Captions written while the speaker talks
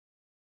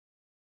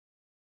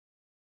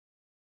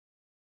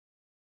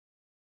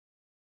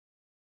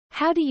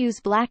How to use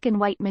black and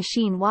white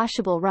machine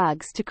washable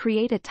rugs to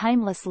create a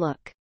timeless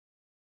look.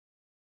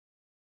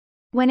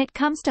 When it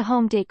comes to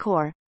home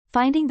decor,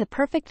 finding the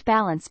perfect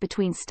balance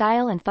between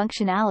style and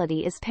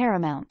functionality is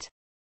paramount.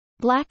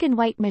 Black and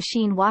white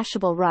machine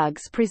washable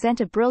rugs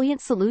present a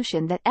brilliant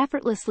solution that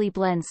effortlessly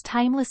blends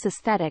timeless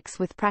aesthetics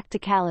with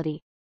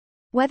practicality.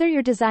 Whether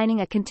you're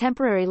designing a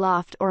contemporary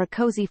loft or a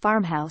cozy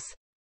farmhouse,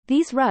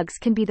 these rugs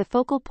can be the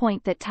focal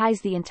point that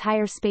ties the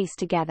entire space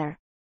together.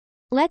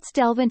 Let's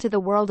delve into the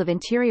world of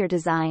interior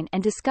design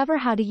and discover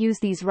how to use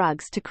these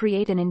rugs to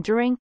create an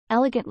enduring,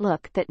 elegant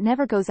look that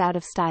never goes out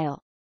of style.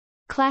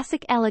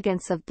 Classic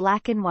elegance of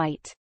black and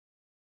white.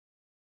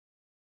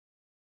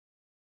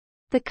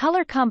 The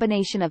color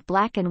combination of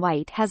black and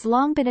white has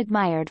long been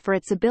admired for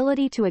its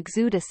ability to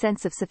exude a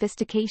sense of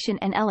sophistication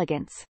and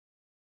elegance.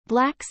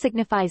 Black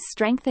signifies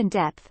strength and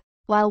depth,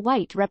 while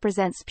white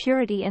represents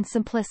purity and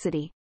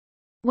simplicity.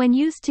 When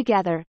used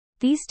together,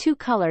 these two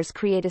colors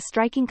create a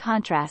striking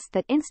contrast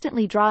that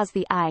instantly draws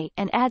the eye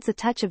and adds a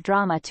touch of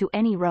drama to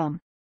any room.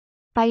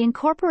 By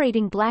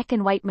incorporating black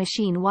and white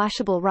machine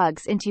washable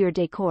rugs into your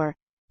decor,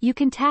 you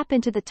can tap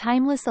into the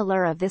timeless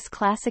allure of this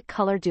classic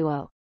color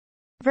duo.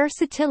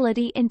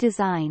 Versatility in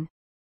design.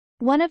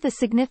 One of the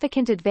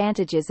significant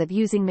advantages of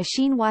using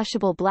machine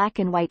washable black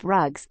and white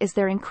rugs is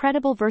their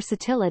incredible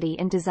versatility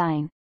in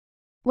design.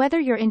 Whether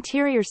your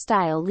interior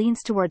style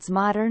leans towards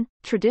modern,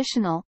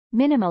 traditional,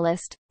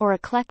 minimalist, or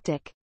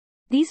eclectic,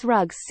 these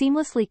rugs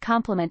seamlessly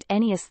complement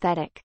any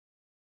aesthetic.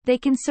 They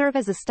can serve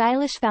as a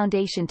stylish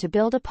foundation to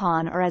build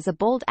upon or as a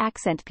bold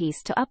accent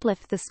piece to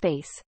uplift the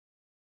space.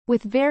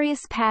 With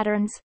various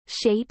patterns,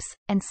 shapes,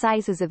 and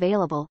sizes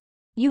available,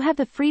 you have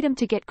the freedom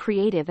to get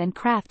creative and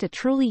craft a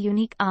truly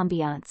unique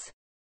ambiance.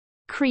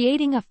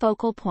 Creating a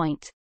focal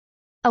point.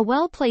 A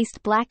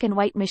well-placed black and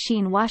white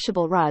machine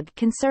washable rug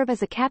can serve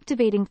as a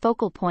captivating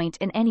focal point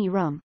in any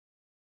room.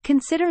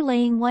 Consider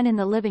laying one in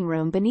the living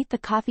room beneath the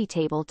coffee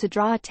table to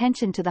draw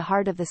attention to the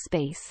heart of the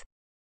space.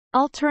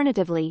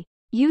 Alternatively,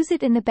 use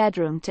it in the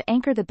bedroom to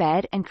anchor the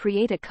bed and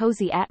create a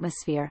cozy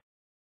atmosphere.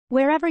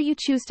 Wherever you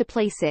choose to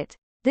place it,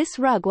 this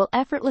rug will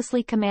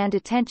effortlessly command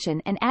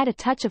attention and add a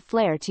touch of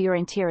flair to your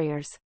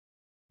interiors.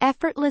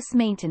 Effortless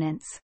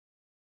maintenance.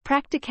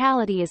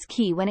 Practicality is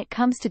key when it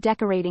comes to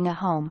decorating a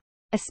home,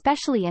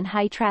 especially in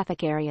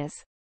high-traffic areas.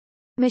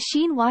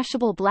 Machine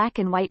washable black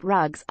and white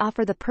rugs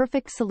offer the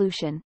perfect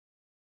solution.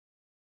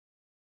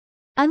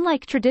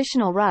 Unlike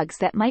traditional rugs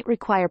that might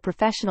require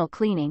professional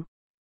cleaning,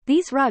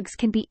 these rugs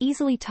can be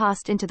easily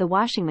tossed into the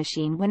washing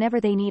machine whenever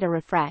they need a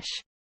refresh.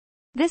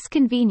 This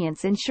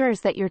convenience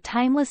ensures that your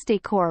timeless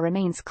decor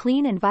remains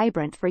clean and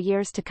vibrant for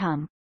years to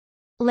come.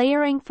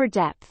 Layering for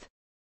depth.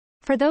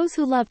 For those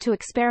who love to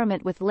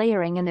experiment with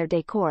layering in their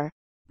decor,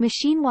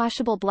 machine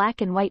washable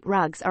black and white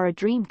rugs are a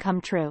dream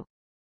come true.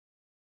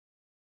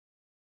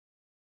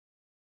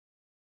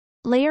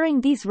 Layering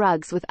these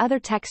rugs with other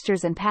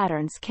textures and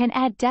patterns can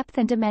add depth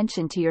and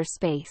dimension to your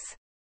space.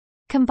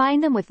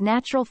 Combine them with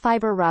natural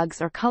fiber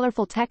rugs or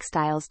colorful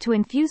textiles to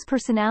infuse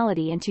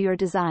personality into your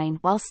design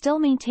while still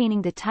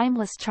maintaining the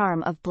timeless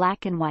charm of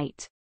black and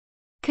white.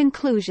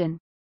 Conclusion.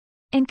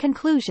 In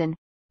conclusion,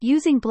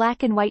 using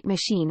black and white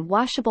machine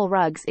washable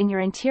rugs in your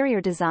interior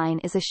design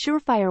is a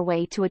surefire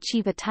way to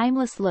achieve a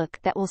timeless look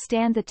that will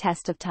stand the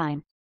test of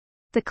time.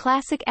 The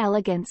classic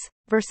elegance,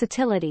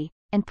 versatility,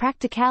 and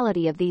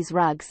practicality of these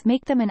rugs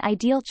make them an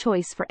ideal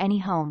choice for any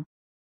home.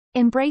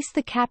 Embrace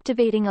the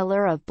captivating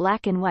allure of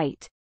black and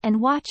white, and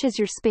watch as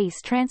your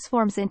space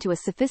transforms into a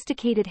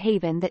sophisticated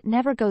haven that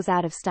never goes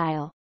out of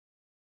style.